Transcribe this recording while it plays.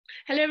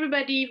Hello,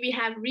 everybody. We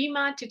have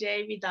Rima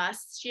today with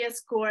us. She has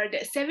scored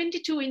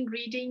 72 in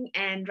reading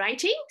and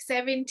writing,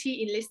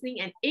 70 in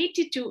listening, and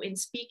 82 in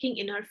speaking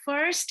in her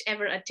first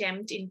ever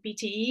attempt in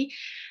PTE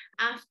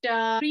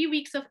after 3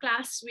 weeks of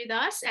class with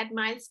us at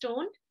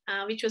Milestone,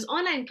 which was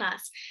online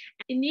class.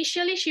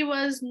 Initially, she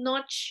was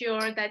not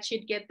sure that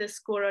she'd get the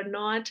score or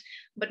not,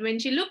 but when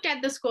she looked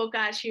at the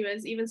scorecard, she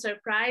was even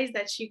surprised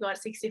that she got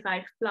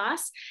 65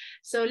 plus.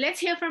 So let's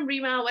hear from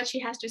Rima what she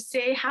has to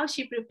say, how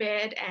she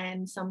prepared,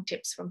 and some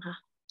tips from her.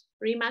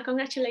 Rima,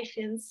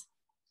 congratulations.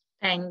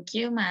 Thank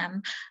you,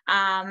 ma'am.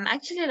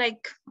 Actually,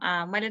 like,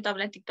 मैले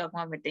तपाईँलाई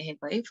टिकटकमा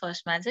देखेको है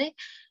फर्स्टमा चाहिँ,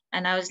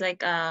 and I was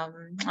like,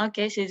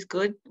 okay, she's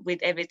good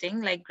with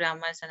everything, like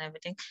grammars and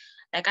everything.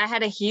 Like I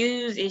had a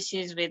huge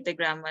issues with the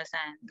grammars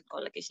and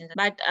collocations,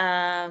 but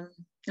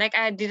like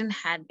I didn't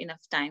had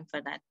enough time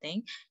for that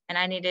thing, and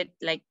I needed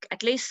like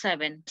at least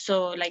 7.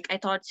 So like I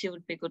thought she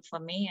would be good for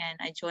me, and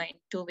I joined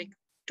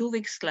 2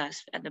 weeks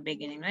class at the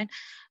beginning, right?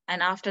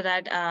 And after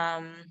that,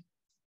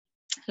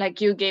 like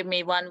you gave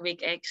me 1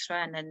 week extra,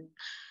 and then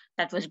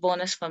that was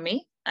bonus for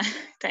me.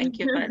 Thank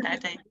you for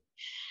that.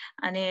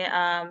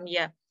 And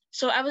yeah,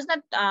 so I was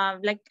not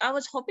like I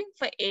was hoping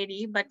for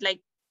 80, but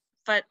like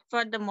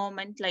for the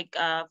moment, like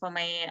for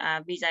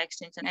my visa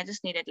extension, I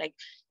just needed like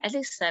at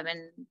least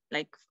 7,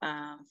 like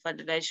for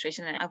the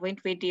registration. And I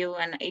went with you,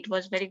 and it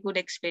was very good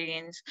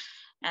experience,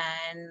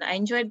 and I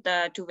enjoyed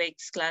the 2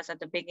 weeks class at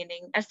the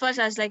beginning. At first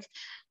I was like,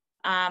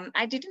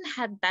 I didn't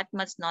have that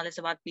much knowledge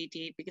about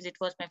PTE because it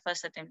was my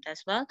first attempt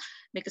as well,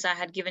 because I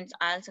had given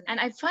IELTS, and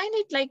I find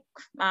it like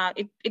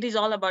it is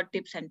all about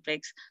tips and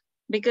tricks,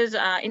 because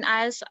in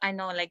IELTS I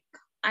know like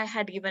I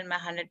had given my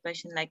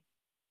 100%, like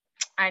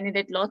I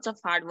needed lots of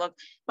hard work,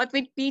 but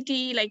with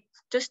PTE like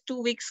just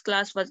 2 weeks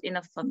class was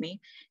enough for me.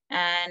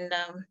 And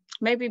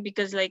maybe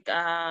because like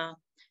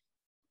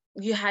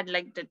you had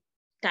like the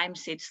time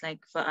sheets, like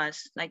for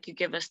us, like you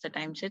gave us the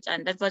time sheets,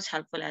 and that was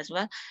helpful as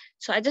well.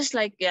 So I just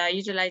like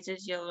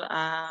utilizes your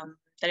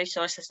the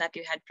resources that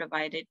you had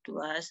provided to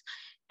us,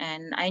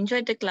 and I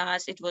enjoyed the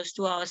class. It was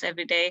 2 hours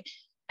every day,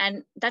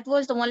 and that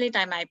was the only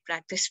time I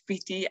practiced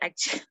PT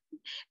actually.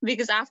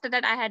 Because after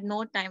that I had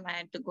no time. I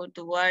had to go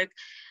to work,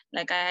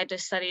 like I had to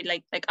study,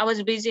 like I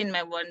was busy in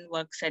my one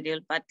work schedule.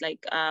 But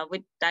like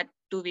with that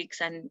 2 weeks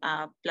and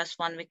plus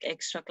 1 week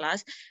extra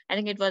class, I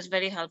think it was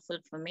very helpful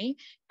for me,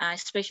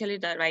 especially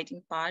the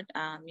writing part.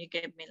 You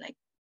gave me like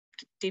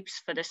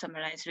tips for the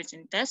summarized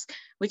written test,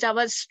 which I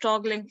was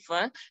struggling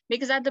for,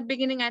 because at the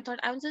beginning I thought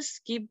I will just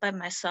skip by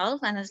myself,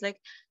 and I was like,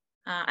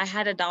 I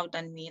had a doubt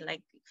on me,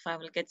 like if I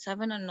will get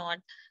 7 or not.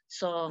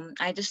 So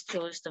I just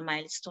chose the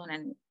milestone,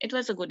 and it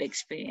was a good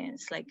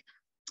experience. Like,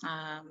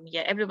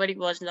 yeah, everybody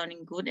was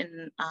learning good,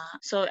 and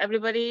so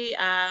everybody,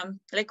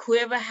 like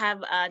whoever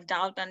have a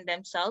doubt on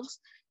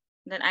themselves,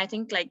 then I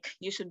think like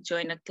you should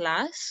join a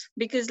class,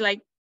 because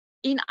like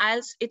in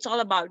IELTS, it's all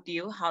about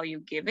you, how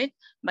you give it.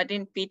 But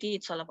in PT,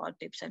 it's all about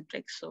tips and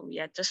tricks. So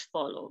yeah, just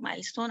follow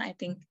Milestone. I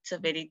think it's a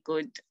very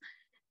good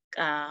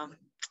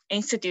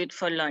institute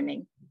for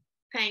learning.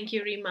 Thank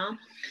you, Rima.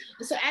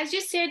 So as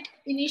you said,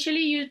 initially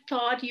you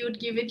thought you'd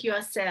give it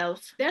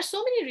yourself. There are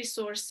so many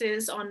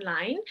resources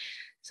online.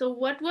 So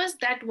what was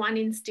that one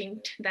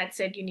instinct that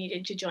said you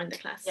needed to join the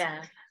class?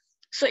 Yeah.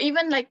 So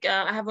even like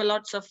I have a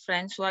lots of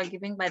friends who are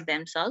giving by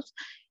themselves,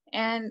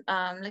 and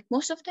like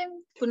most of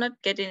them could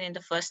not get in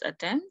the first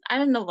attempt. I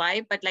don't know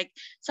why, but like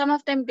some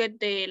of them get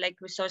the like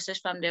resources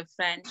from their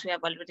friends who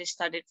have already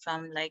studied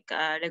from like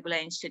a regular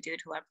institute,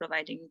 who are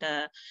providing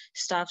the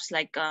stuffs,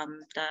 like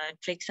the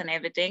tricks and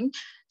everything.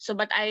 So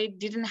but I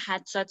didn't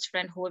had such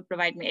friend who would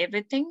provide me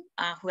everything,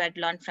 who had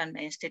learned from the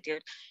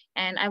institute.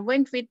 And I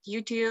went with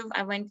YouTube,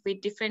 I went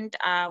with different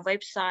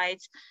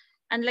websites.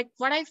 And like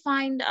what I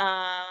find,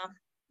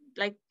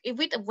 like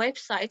with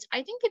websites,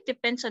 I think it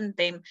depends on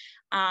them.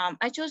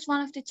 I chose one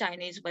of the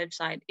Chinese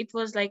website. It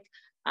was like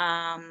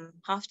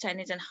half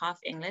Chinese and half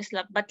English,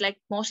 but like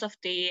most of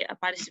the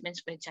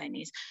participants were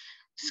Chinese.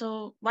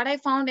 So what I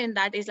found in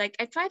that is like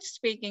I tried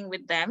speaking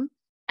with them,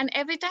 and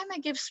every time I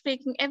give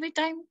speaking, every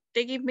time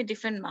they give me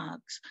different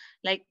marks.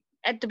 Like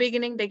at the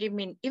beginning they give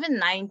me even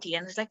 90,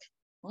 and it's like,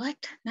 what,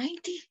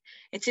 90?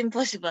 It's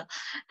impossible.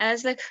 And I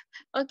was like,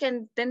 okay.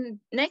 And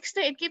then next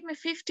day it gave me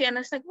 50, and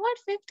I was like, what,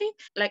 50?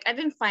 Like I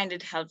didn't find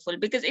it helpful,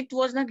 because it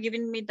was not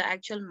giving me the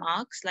actual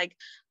marks, like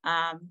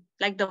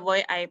the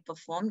way I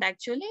performed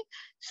actually.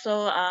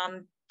 So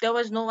there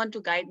was no one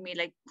to guide me,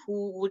 like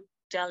who would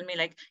tell me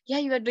like, yeah,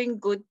 you are doing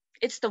good,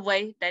 it's the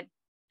way that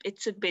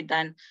it should be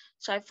done.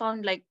 So I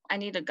found like I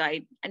need a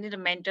guide, I need a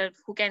mentor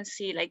who can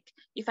see like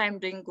if I'm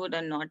doing good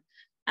or not.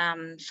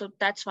 So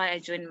that's why I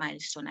joined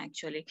Milestone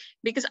actually,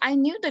 because I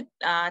knew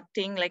that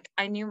thing, like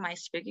I knew my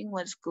speaking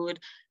was good,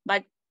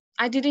 but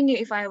I didn't know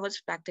if I was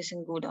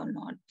practicing good or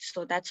not.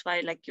 So that's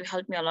why like you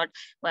helped me a lot.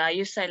 Well,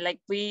 you said like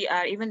we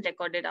even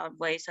recorded our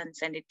voice and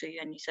send it to you,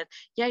 and you said,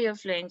 yeah, your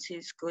fluency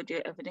is good,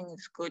 your everything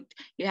is good.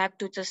 You have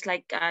to just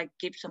like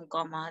keep some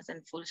commas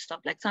and full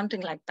stop, like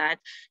something like that.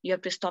 You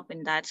have to stop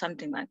in that,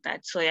 something like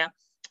that. So yeah,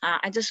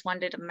 I just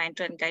wanted a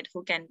mentor and guide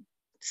who can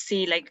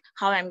see like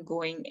how I'm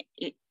going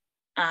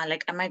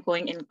like, am I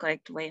going in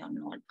correct way or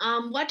not?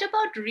 What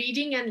about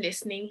reading and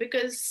listening?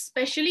 Because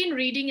especially in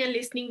reading and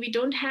listening, we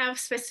don't have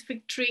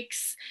specific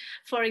tricks.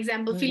 For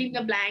example, filling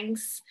the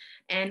blanks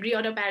and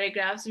reorder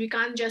paragraphs. We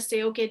can't just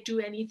say, okay, do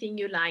anything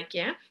you like.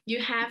 Yeah,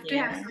 you have to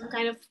have Yeah. some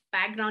kind of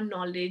background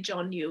knowledge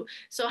on you.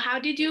 So how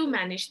did you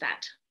manage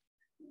that?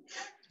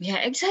 Yeah,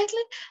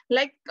 exactly.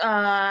 Like,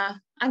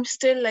 I'm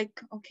still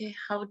like, okay,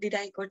 how did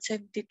I got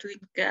 72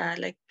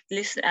 in, like,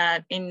 listen,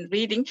 in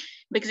reading?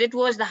 Because it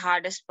was the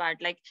hardest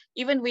part. Like,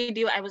 even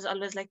video, I was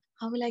always like,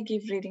 how will I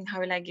give reading? How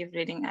will I give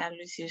reading? I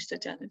always used to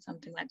tell it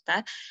something like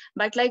that.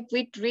 But like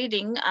with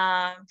reading,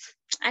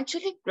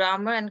 actually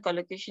grammar and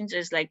collocations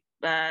is like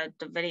the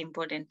very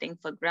important thing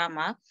for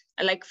grammar,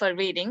 like for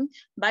reading.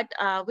 But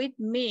with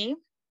me,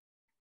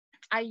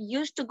 I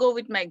used to go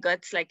with my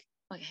guts, like,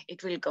 okay,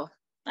 it will go.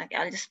 Like,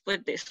 I'll just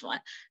put this one.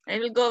 I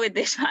will go with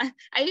this one.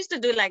 I used to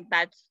do like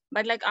that.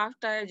 But like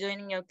after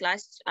joining your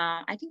class,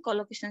 I think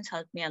collocations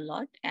helped me a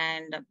lot.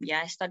 And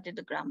yeah, I studied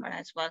the grammar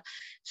as well.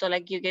 So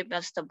like you gave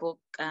us the book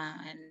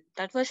and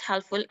that was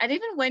helpful. I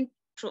didn't went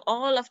through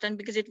all of them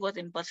because it was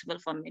impossible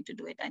for me to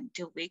do it in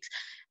 2 weeks.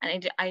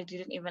 And I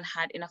didn't even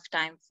had enough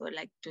time for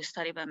like to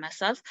study by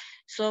myself.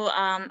 So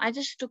I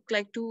just took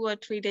like 2 or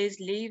 3 days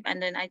leave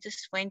and then I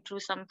just went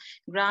through some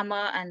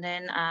grammar and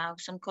then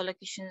some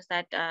collocations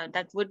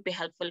that would be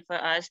helpful for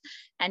us.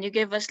 And you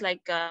gave us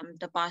like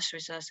the past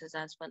resources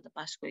as well, the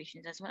past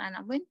questions as well. And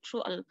I went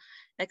through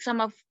like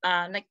some of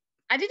like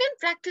I didn't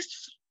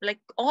practice like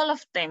all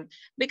of them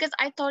because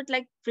I thought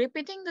like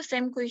repeating the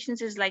same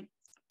questions is like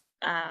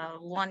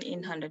 1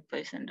 in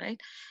 100%,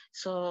 right?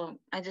 So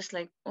I just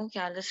like, okay,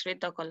 I'll just read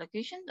the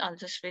collocations, I'll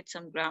just read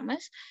some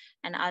grammars,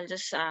 and I'll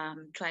just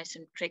try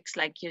some tricks.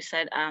 Like you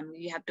said,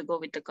 you have to go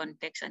with the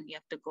context and you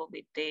have to go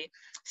with the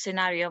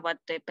scenario, what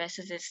the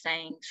passage is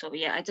saying. So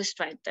yeah, I just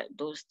tried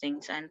those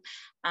things. And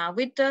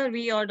with the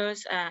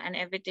reorders and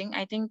everything,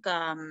 I think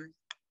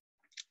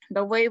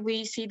the way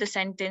we see the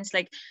sentence,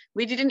 like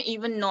we didn't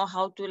even know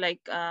how to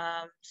like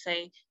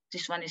say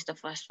this one is the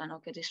first one,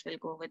 okay, this will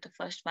go with the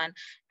first one.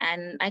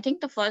 And I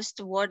think the first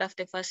word of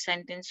the first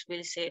sentence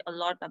will say a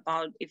lot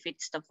about if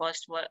it's the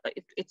first word,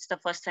 if it's the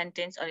first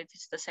sentence or if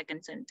it's the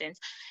second sentence.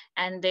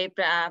 And the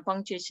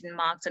punctuation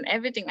marks and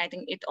everything, I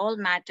think it all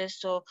matters.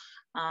 So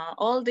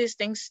all these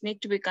things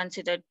need to be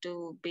considered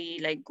to be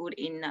like good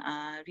in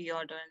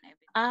reorder and everything.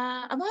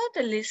 About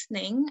the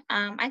listening,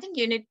 I think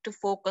you need to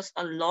focus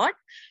a lot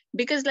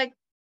because like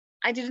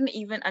I didn't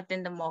even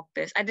attend the mock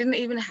test. I didn't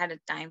even had a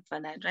time for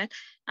that, right?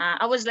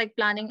 I was like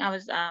planning. I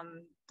was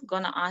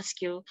gonna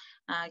ask you,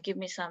 give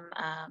me some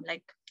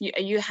like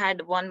you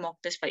had one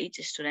mock test for each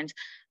student,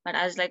 but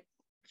I was like,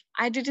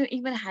 I didn't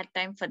even had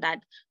time for that.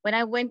 When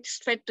I went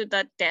straight to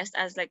the test,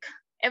 I was like,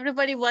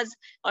 everybody was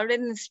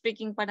already in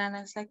speaking part, and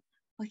I was like,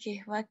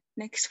 okay, what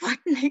next? What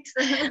next?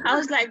 I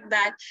was like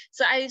that.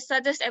 So I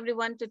suggest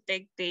everyone to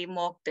take the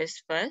mock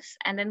test first,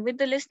 and then with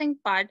the listening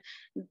part,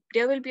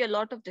 there will be a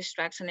lot of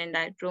distraction in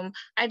that room.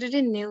 I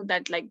didn't knew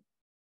that like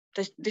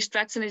the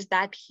distraction is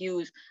that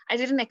huge. I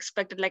didn't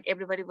expect it. Like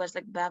everybody was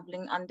like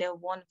babbling on their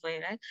own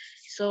way, right?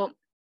 So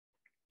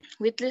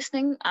with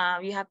listening,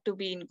 you have to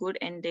be in good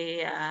and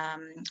the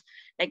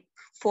like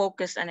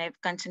focus and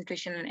have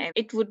concentration, and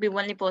it would be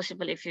only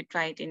possible if you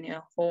try it in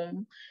your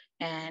home,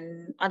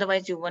 and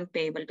otherwise you won't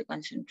be able to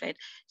concentrate.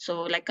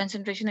 So like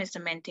concentration is the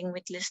main thing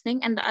with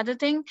listening. And the other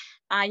thing,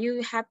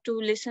 you have to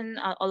listen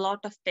a lot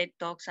of TED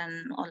talks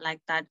and all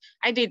like that.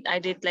 I did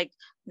like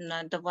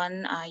the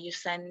one you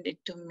send it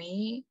to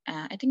me,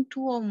 I think 2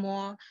 or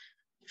more.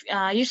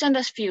 You send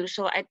us few,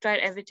 so I tried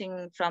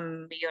everything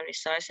from your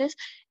resources.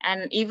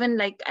 And even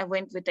like I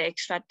went with the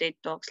extra TED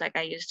talks, like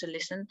I used to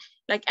listen.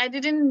 Like I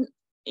didn't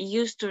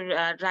used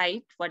to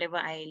write whatever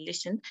I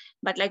listened,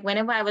 but like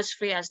whenever I was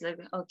free I was like,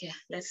 okay,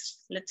 let's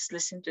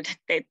listen to the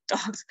TED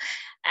talks.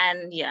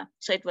 And yeah,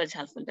 so it was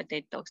helpful, the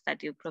TED talks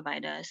that you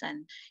provide us,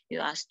 and you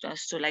asked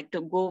us to like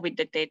to go with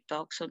the TED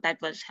talk, so that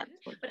was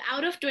helpful. But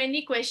out of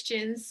 20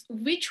 questions,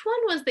 which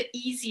one was the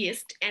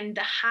easiest and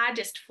the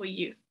hardest for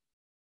you?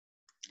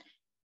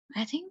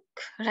 I think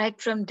right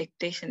from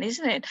dictation,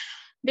 isn't it?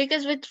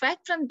 Because with right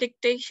from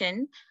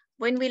dictation,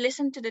 when we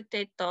listen to the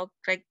TED talk,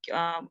 like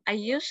I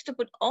used to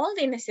put all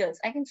the initials.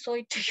 I can show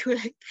it to you.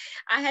 Like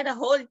I had a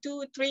whole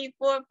 2, 3,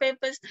 4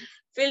 papers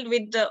filled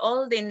with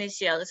all the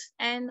initials,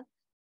 and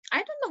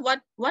I don't know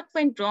what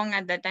went wrong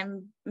at that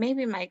time.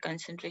 Maybe my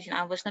concentration.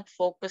 I was not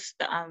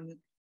focused.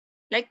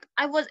 Like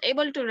I was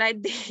able to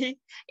write the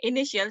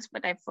initials,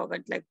 but I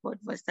forgot like what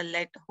was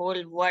the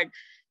whole word.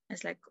 I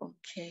was like,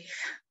 okay.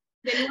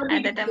 Then what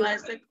At did that you time, do? I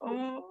was like,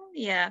 oh,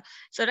 yeah.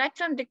 So right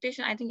from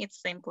dictation, I think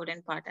it's the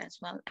important part as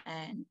well.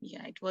 And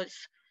yeah, it was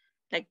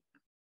like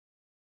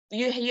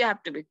you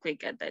have to be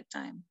quick at that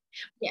time.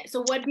 Yeah.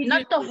 So what did you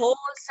Not the do? whole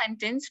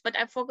sentence, but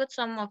I forgot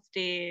some of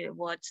the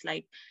words,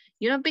 like,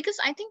 because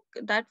I think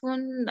that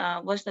one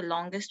was the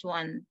longest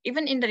one.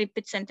 Even in the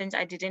repeat sentence,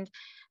 I didn't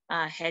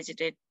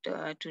hesitate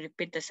to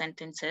repeat the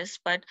sentences.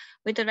 But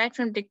with the right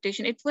from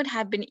dictation, it would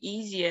have been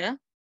easier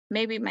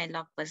maybe my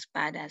luck was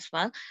bad as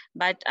well.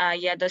 But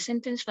yeah, the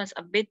sentence was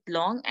a bit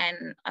long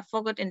and I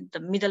forgot in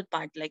the middle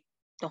part, like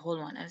the whole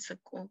one. I was like,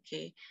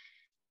 okay.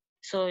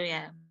 So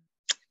yeah.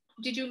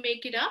 Did you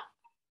make it up?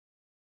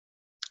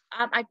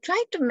 I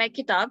tried to make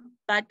it up,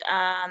 but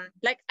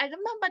like I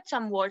remembered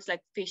some words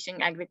like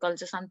fishing,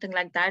 agriculture, something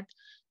like that.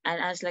 And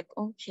I was like,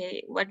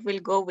 okay, what will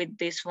go with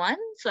this one?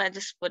 So I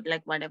just put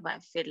like whatever I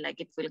feel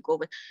like it will go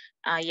with.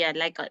 Yeah,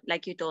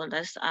 like you told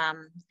us,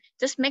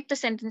 just make the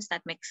sentence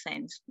that makes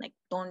sense. Like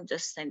don't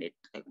just send it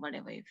like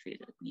whatever you feel,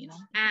 you know.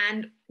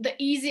 And the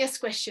easiest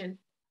question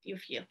you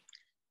feel?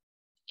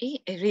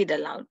 Read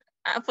aloud.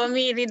 For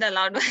me, read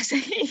aloud was the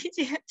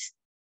easiest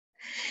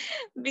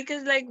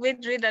because like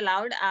with read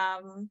aloud,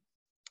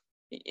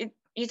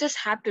 you just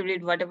have to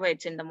read whatever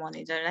it's in the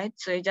monitor, right?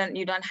 So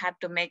you don't have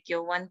to make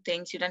your one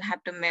things, you don't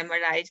have to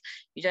memorize,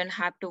 you don't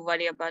have to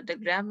worry about the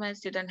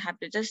grammars, you don't have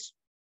to just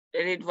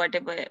read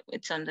whatever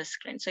it's on the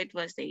screen. So it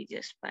was the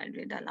easiest part,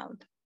 read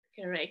aloud.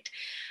 Correct.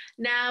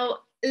 Now,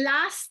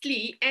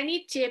 lastly,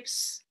 any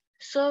tips?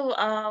 So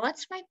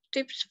what's my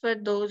tips for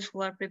those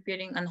who are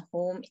preparing on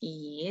home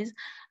is,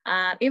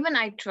 even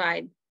I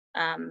tried,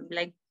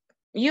 like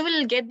you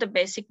will get the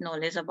basic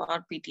knowledge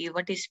about PTE.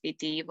 What is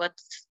PTE?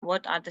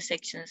 What are the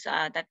sections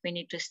that we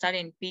need to study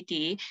in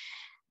PTE?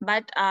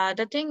 But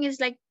the thing is,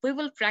 like we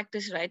will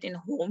practice right in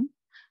home,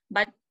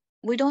 but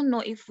we don't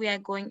know if we are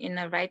going in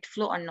a right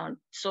flow or not.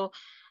 So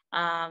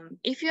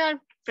if you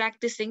are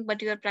practicing,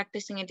 but you are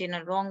practicing it in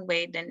a wrong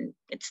way, then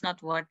it's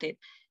not worth it.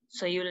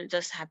 So you'll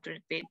just have to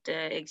repeat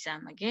the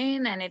exam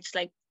again, and it's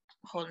like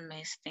whole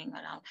mess thing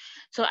around.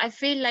 So I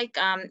feel like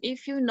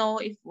if you know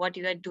if what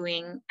you are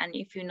doing and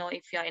if you know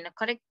if you are in a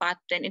correct path,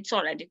 then it's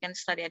all right. You can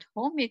study at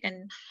home, you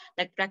can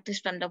like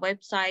practice from the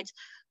websites.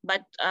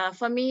 But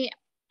for me,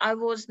 I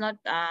was not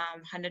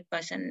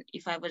 100%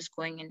 if I was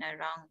going in a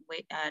wrong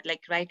way,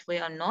 like right way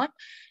or not.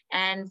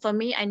 And for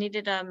me, I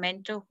needed a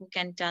mentor who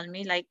can tell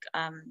me like,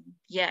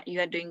 yeah,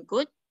 you are doing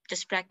good.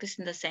 Just practice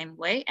in the same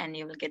way and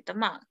you will get the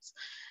marks.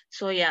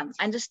 So yeah,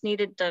 I just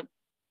needed the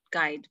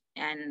guide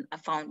and I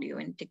found you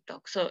in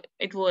TikTok. So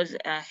it was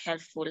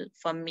helpful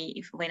for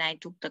me when I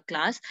took the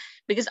class,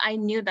 because I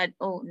knew that,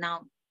 oh,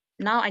 now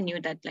I knew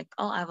that like,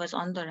 oh, I was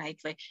on the right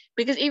way.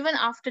 Because even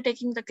after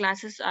taking the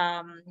classes,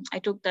 I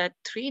took the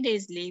 3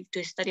 days leave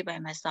to study by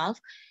myself.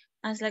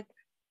 I was like,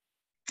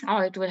 oh,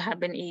 it would have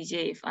been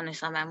easy if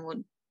Anusha ma'am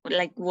would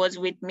like was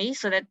with me,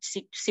 so that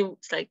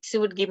she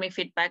would give me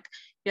feedback.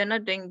 You're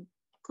not doing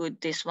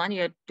good this one,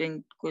 you're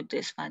doing good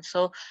this one.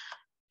 So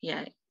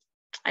yeah,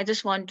 I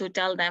just want to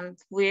tell them,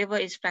 whoever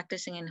is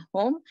practicing in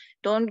home,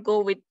 don't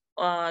go with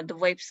the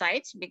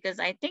websites, because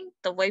I think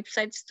the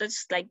websites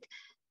just like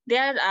they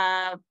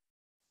are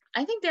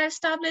I think they're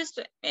established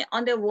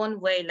on their own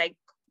way, like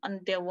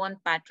on their own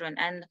pattern,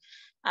 and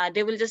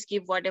they will just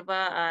give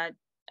whatever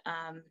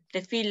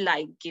they feel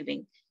like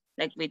giving.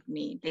 Like with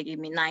me, they give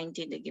me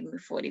 90, they give me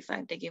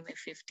 45, they give me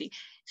 50.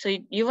 So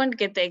you won't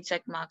get the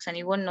exact marks, and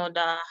you won't know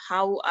the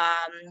how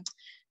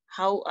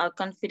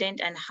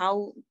confident and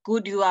how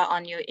good you are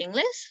on your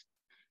English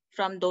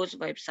from those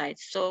websites.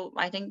 So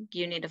I think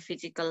you need a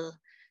physically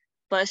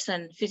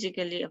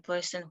a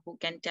person who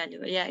can tell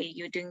you, yeah,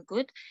 you're doing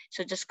good,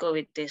 so just go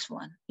with this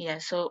one. Yeah,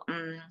 so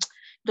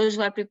those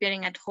who are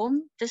preparing at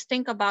home, just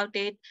think about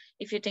it.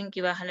 If you think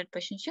you are 100%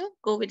 sure,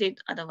 go with it.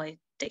 Otherwise,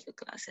 take your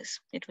classes.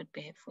 It would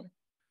be helpful.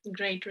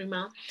 Great,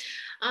 Rima.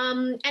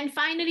 And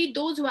finally,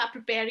 those who are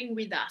preparing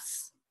with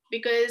us,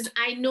 because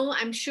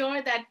I'm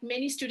sure that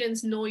many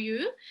students know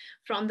you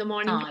from the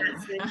morning Oh,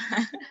 classes.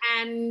 yeah.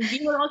 And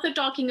we were also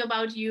talking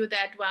about you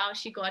that, wow,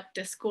 she got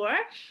the score.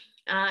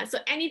 So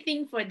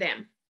anything for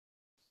them?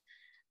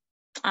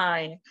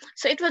 I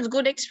So it was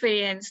good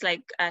experience.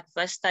 Like at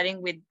first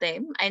studying with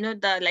them, I know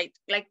the like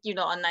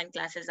online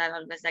classes are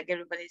always like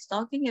everybody's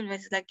talking,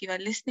 everybody's like you are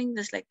listening,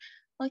 just like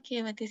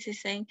okay, what is he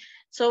saying?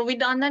 So with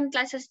the online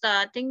classes,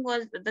 the thing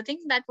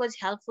that was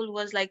helpful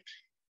was like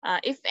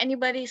if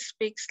anybody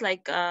speaks,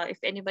 like if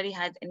anybody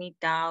had any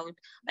doubt,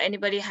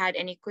 anybody had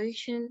any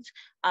questions,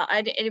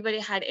 anybody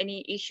had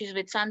any issues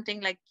with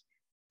something, like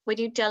when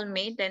you tell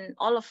me, then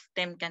all of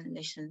them can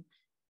listen.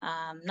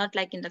 Not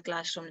like in the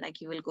classroom, like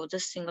you will go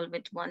just single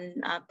with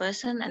one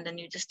person and then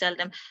you just tell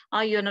them,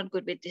 oh, you're not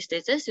good with this,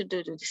 you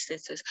do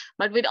this.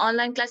 But with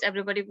online class,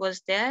 everybody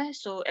was there,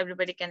 so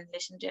everybody can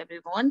listen to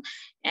everyone.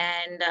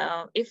 And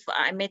if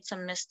I made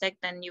some mistake,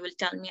 then you will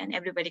tell me and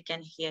everybody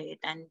can hear it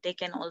and they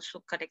can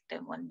also correct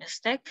their one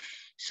mistake.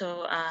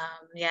 So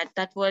yeah,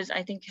 that was,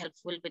 I think,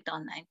 helpful with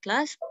online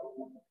class.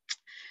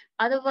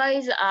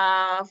 Otherwise,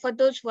 for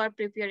those who are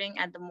preparing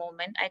at the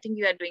moment, I think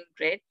you are doing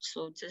great.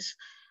 So just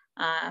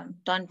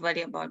don't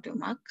worry about your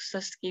marks.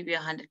 Just give you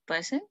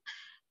 100%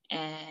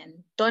 and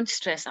don't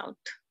stress out,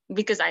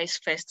 because I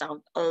stressed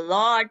out a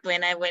lot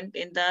when I went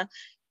in the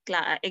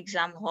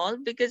exam hall,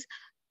 because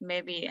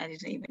maybe I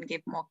didn't even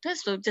give mock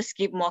test. So just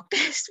give mock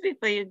test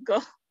before you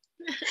go.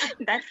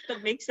 That's the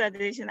big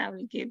suggestion I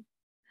will give.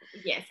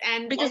 Yes.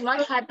 And Because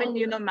what happened,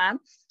 ma'am,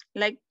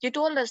 like you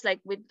told us,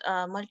 like with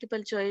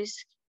multiple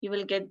choice, you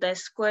will get the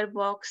square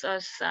box or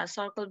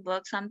circle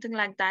box, something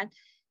like that.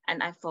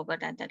 and I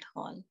forgot at that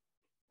hall.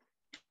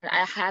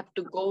 I have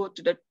to go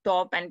to the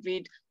top and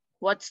read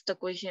what's the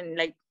question,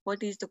 like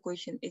what is the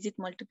question? Is it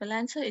multiple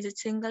answer? Is it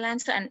single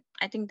answer? And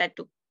I think that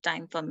took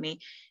time for me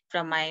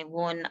from my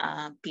own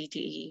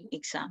PTE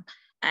exam.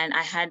 And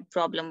I had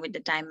problem with the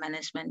time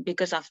management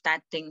because of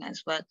that thing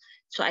as well.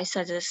 So I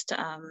suggest,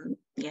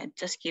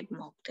 just keep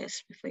mock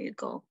test before you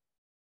go.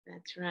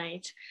 That's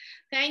right.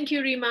 Thank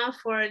you, Rima,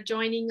 for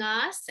joining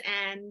us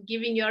and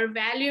giving your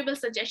valuable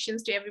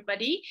suggestions to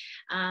everybody.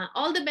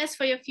 All the best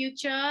for your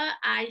future.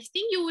 I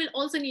think you will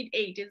also need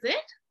 8, is it?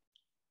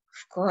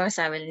 Of course,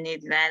 I will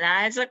need that.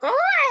 I was like, oh,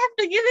 I have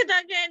to give it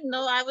again.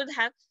 No, I would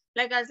have,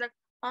 I was like,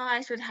 oh,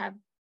 I should have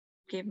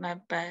give my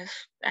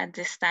best at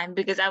this time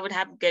because I would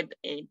have get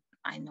 8.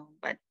 I know,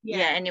 but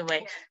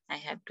anyway, I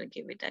have to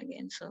give it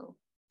again. So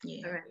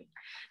yeah. All right.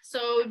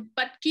 So,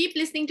 but keep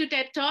listening to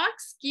TED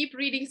Talks, keep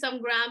reading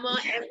some grammar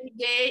every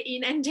day,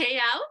 in and day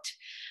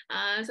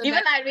out.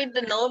 Even I read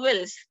the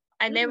novels.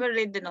 I never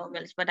read the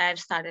novels, but I've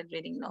started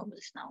reading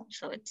novels now.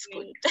 So it's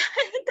good.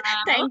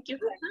 Thank you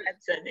for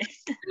that, Sunny.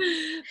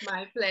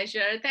 My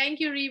pleasure. Thank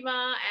you,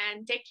 Rima,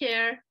 and take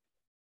care.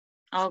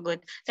 Oh, good.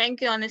 Thank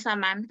you, Anisa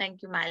ma'am.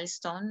 Thank you,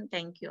 Milestone.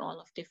 Thank you, all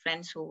of the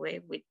friends who were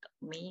with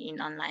me in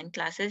online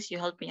classes. You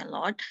helped me a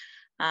lot.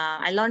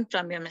 I learned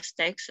from your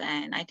mistakes,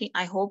 and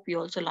I hope you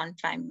also learned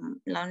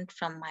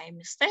from my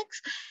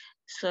mistakes.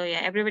 So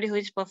yeah, everybody who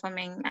is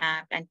performing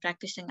and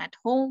practicing at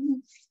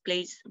home,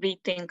 please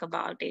rethink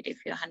about it.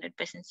 If you're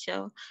 100%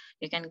 sure,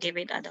 you can give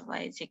it.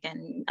 Otherwise, you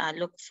can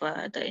look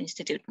for the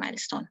Institute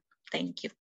Milestone. Thank you.